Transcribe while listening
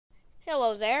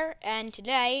Hello there, and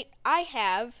today I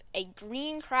have a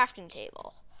green crafting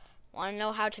table. Want to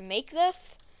know how to make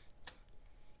this?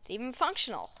 It's even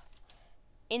functional.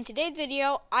 In today's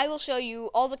video, I will show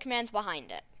you all the commands behind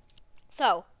it.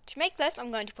 So, to make this,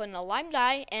 I'm going to put in a lime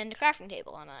dye and a crafting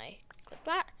table, and I click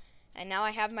that, and now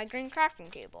I have my green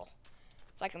crafting table.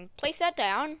 So I can place that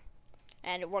down,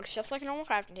 and it works just like a normal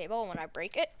crafting table, and when I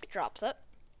break it, it drops it.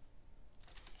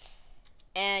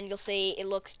 And you'll see it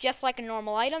looks just like a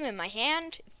normal item in my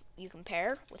hand. If you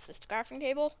compare with this crafting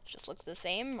table, it just looks the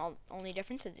same. Only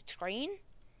difference is it's green.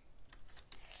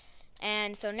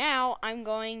 And so now I'm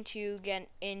going to get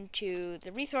into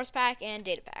the resource pack and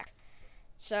data pack.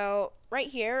 So right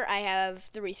here I have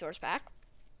the resource pack,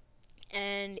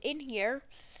 and in here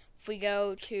if we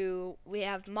go to, we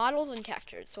have models and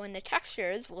textures. So in the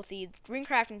textures we'll see the green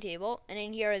crafting table, and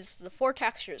in here is the 4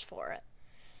 textures for it.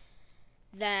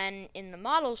 Then in the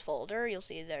models folder, you'll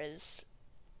see there's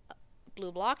a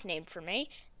blue block named for me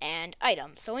and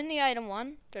item. So in the item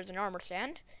one, there's an armor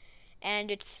stand, and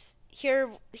it's here's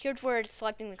where it's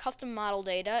selecting the custom model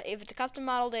data. If it's a custom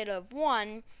model data of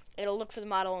 1, it'll look for the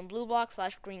model in blue block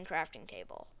 / green crafting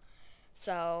table.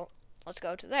 So let's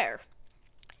go to there.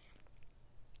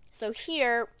 So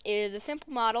here is a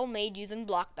simple model made using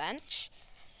Blockbench,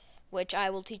 which I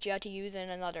will teach you how to use in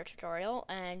another tutorial.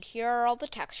 And here are all the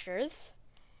textures.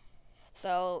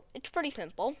 So it's pretty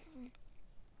simple.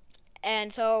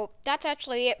 And so that's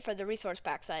actually it for the resource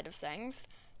pack side of things.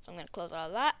 So I'm going to close out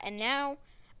of that. And now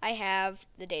I have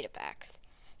the data packs.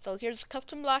 So here's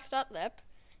customblocks.zip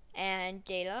and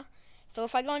data. So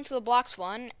if I go into the blocks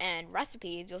one and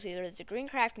recipes, you'll see there's a green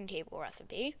crafting table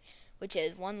recipe, which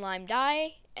is 1 lime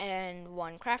dye and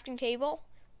 1 crafting table,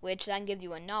 which then gives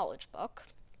you a knowledge book.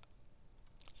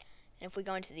 And if we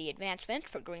go into the advancement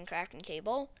for green crafting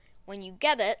table, when you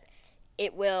get it,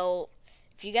 it will,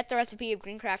 if you get the recipe of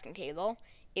green crafting table,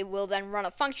 it will then run a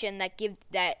function that gives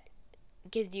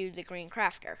you the green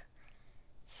crafter.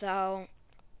 So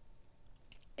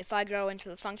if I go into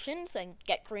the functions and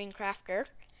get green crafter,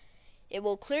 it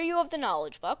will clear you of the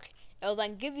knowledge book. It will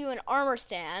then give you an armor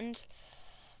stand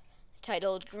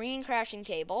titled green crafting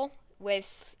table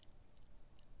with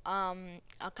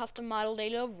a custom model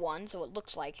data of 1, so it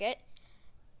looks like it,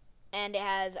 and it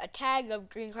has a tag of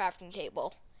green crafting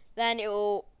table. Then it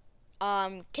will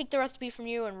take the recipe from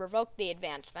you and revoke the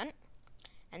advancement,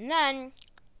 and then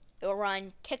it will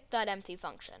run tick.empty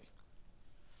function.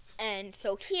 And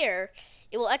so here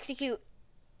it will execute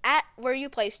at where you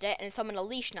placed it and summon a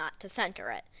leash knot to center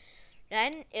it.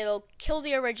 Then it'll kill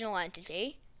the original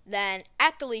entity. Then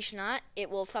at the leash knot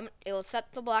it will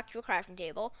set the block to a crafting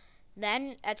table.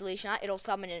 Then at the leash knot it'll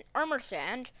summon an armor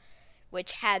stand,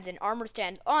 which has an armor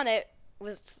stand on it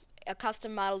with a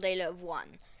custom model data of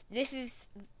 1. This is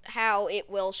how it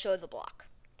will show the block.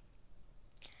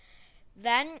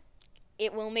 Then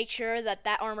it will make sure that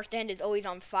that armor stand is always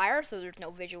on fire, so there's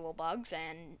no visual bugs,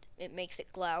 and it makes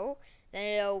it glow. Then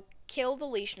it'll kill the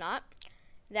leash knot.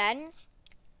 Then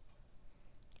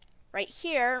right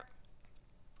here,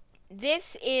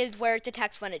 this is where it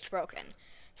detects when it's broken.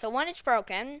 So when it's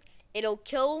broken, it'll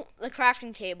kill the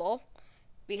crafting table,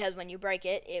 because when you break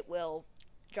it, it will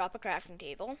drop a crafting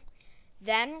table.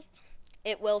 Then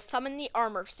it will summon the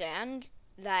armor stand,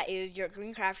 that is your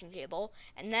green crafting table,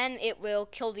 and then it will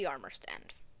kill the armor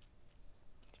stand.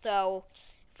 So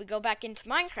if we go back into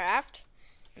Minecraft,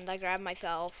 and I grab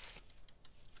myself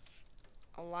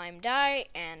a lime dye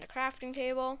and a crafting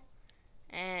table,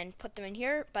 and put them in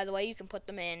here. By the way, you can put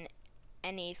them in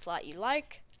any slot you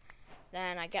like.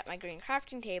 Then I get my green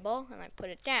crafting table, and I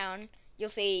put it down.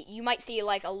 You might see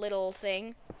like a little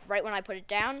thing right when I put it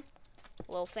down.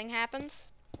 A little thing happens.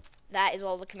 That is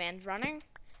all the commands running.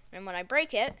 And when I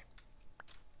break it,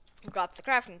 it drops the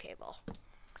crafting table.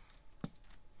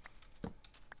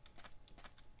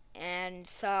 And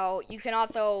so you can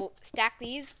also stack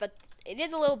these, but it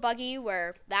is a little buggy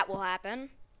where that will happen.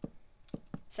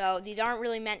 So these aren't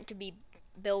really meant to be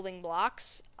building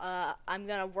blocks. I'm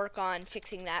going to work on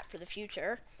fixing that for the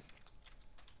future.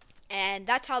 And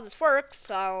that's how this works.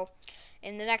 So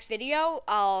in the next video,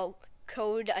 I'll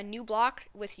code a new block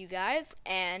with you guys,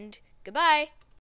 and goodbye.